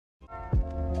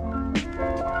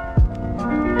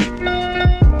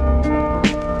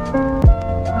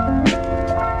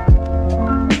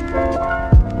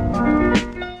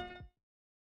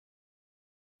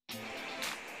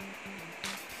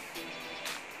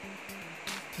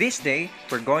This day,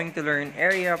 we're going to learn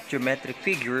area of geometric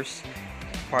figures,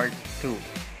 part 2.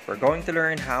 We're going to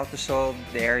learn how to solve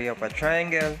the area of a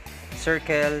triangle,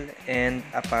 circle, and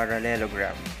a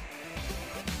parallelogram.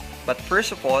 But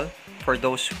first of all, for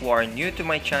those who are new to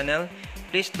my channel,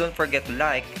 please don't forget to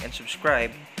like and subscribe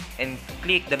and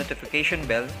click the notification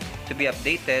bell to be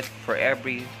updated for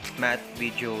every math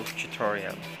video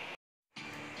tutorial.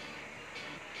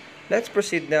 Let's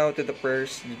proceed now to the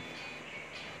first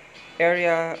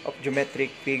area of geometric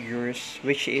figures,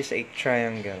 which is a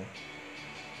triangle.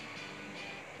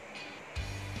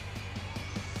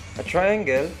 A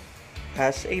triangle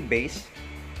has a base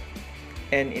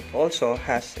and it also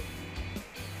has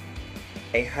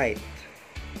a height.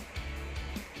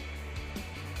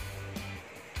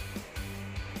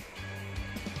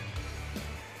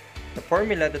 The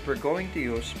formula that we're going to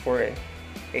use for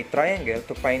a triangle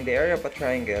to find the area of a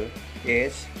triangle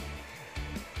is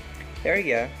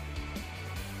area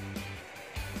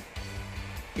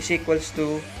is equals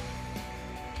to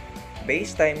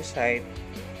base times height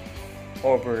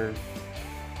over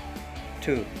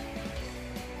 2.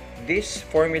 This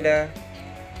formula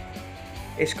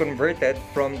is converted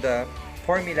from the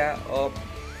formula of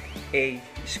a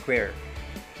square.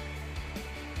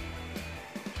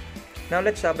 Now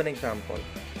let's have an example.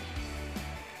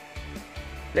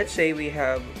 Let's say we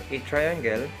have a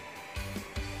triangle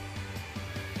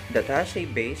that has a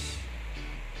base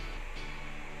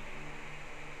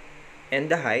and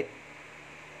the height.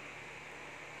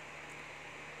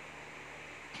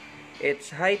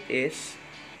 Its height is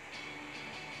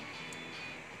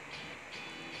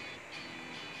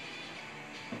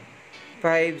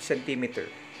 5 centimeter,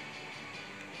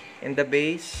 and the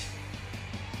base,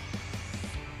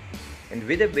 and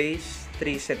with the base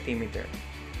 3 centimeter.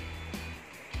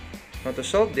 Now to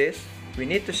solve this, we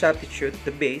need to substitute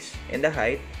the base and the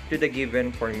height to the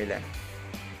given formula.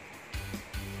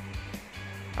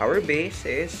 Our base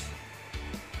is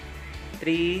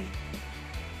 3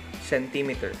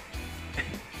 centimeter.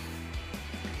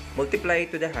 Multiply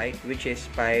to the height, which is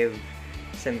 5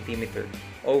 centimeter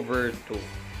over 2.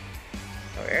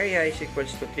 Our area is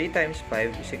equals to 3 times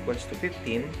 5 is equals to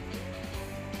 15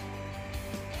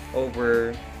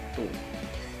 over 2.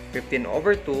 15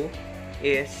 over 2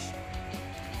 is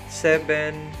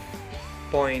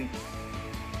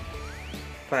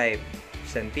 7.5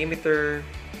 centimeter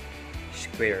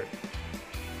squared.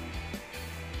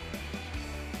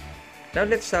 Now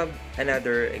let's have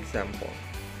another example.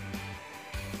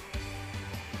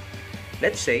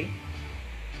 Let's say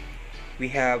we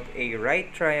have a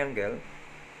right triangle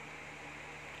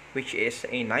which is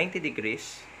a 90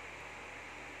 degrees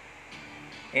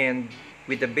and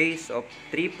with a base of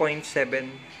 3.7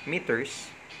 meters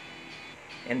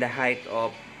and the height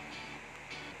of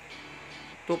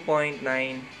 2.9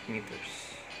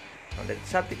 meters. Now let's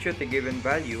substitute the given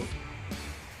value,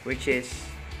 which is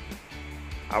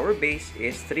our base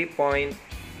is 3.7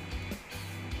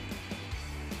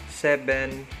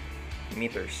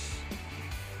 meters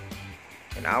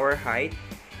and our height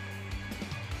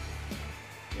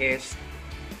is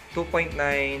 2.9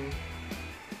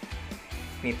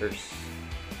 meters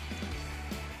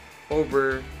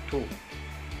over 2.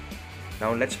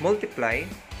 Now let's multiply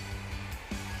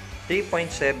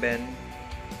 3.7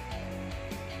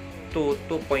 to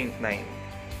 2.9.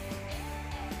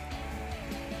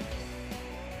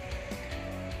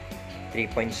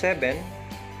 3.7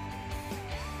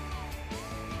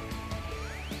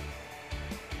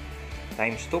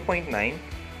 times 2.9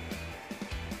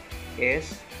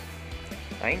 is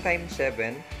 9 times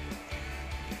 7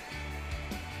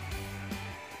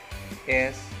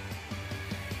 is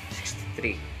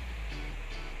 63.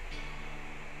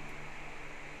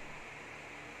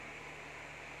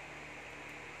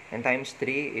 And times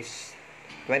 3 is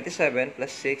 27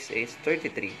 plus 6 is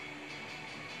 33.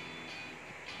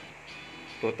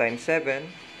 2 times 7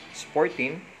 is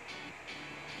 14.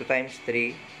 2 times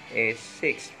 3 is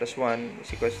 6 plus 1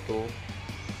 is equals to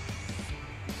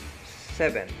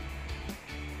 7.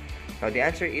 Now the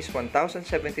answer is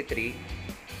 1073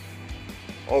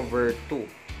 over 2.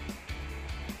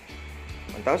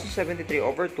 1073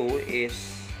 over 2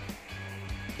 is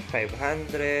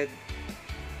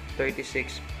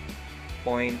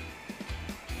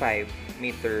 536.5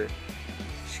 meter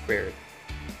squared.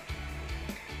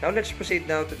 Now let's proceed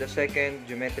now to the second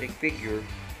geometric figure,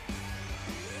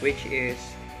 which is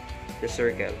the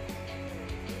circle.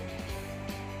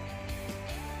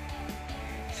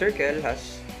 Circle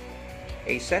has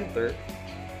a center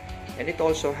and it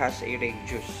also has a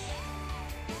radius.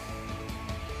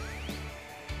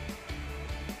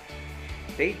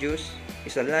 Radius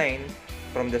is a line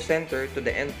from the center to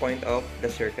the end point of the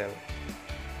circle.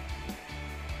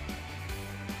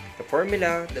 The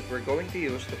formula that we're going to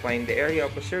use to find the area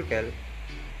of a circle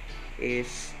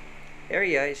is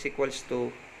area is equals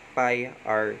to pi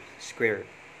r squared.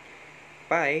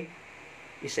 Pi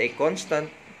is a constant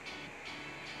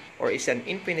or is an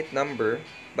infinite number,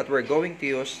 but we're going to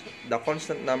use the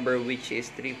constant number, which is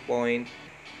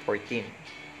 3.14.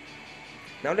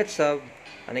 Now let's have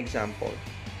an example.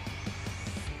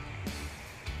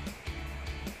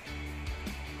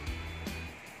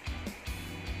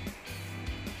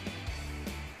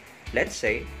 Let's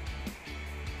say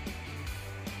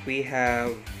we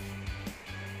have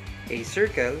a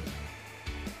circle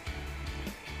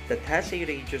that has a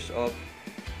radius of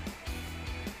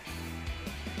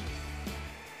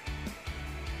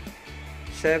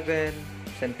 7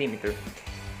 centimeters.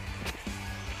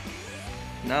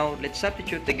 Now let's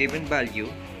substitute the given value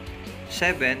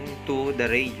 7 to the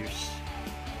radius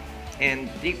and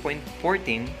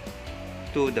 3.14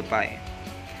 to the pi.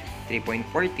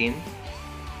 3.14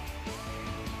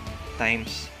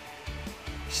 times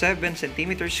 7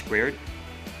 centimeters squared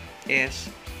is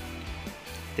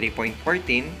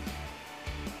 3.14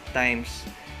 times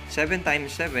 7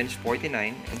 times 7 is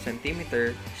 49 and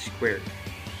centimeter squared.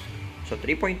 So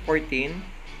 3.14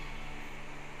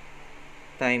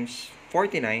 times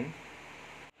 49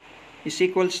 is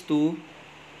equals to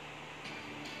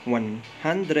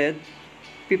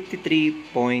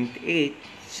 153.8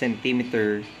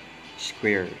 centimeter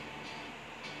squared.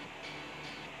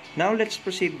 Now let's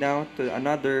proceed now to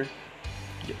another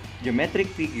geometric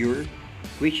figure,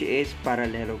 which is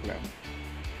parallelogram.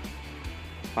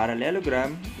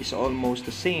 Parallelogram is almost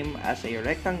the same as a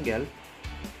rectangle.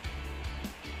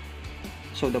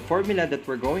 So the formula that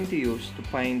we're going to use to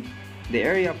find the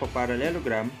area of a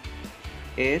parallelogram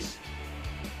is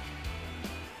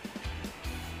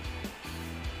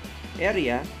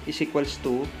area is equals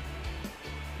to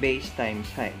base times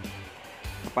height.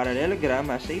 A parallelogram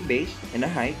has a base and a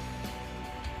height.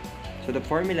 So the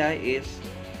formula is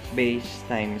base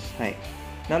times height.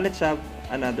 Now let's have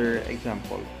another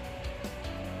example.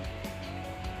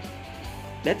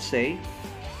 Let's say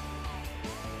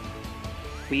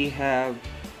we have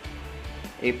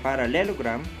a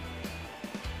parallelogram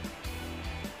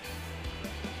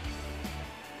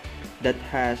that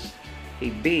has a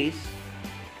base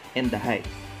and the height.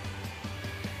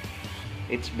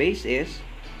 Its base is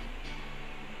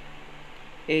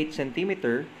 8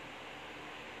 centimeter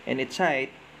and its height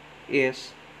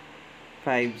is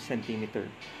 5 centimeter.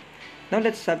 Now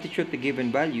let's substitute the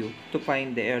given value to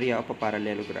find the area of a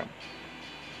parallelogram.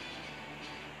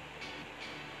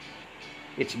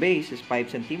 Its base is 5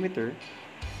 centimeter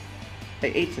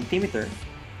by 8 centimeter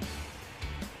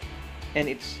and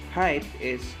its height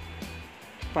is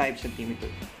 5 centimeter.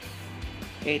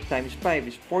 8 times 5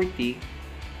 is 40.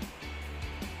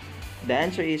 The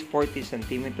answer is 40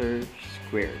 centimeters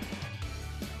squared.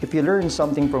 If you learned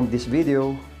something from this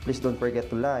video, please don't forget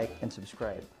to like and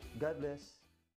subscribe. God bless.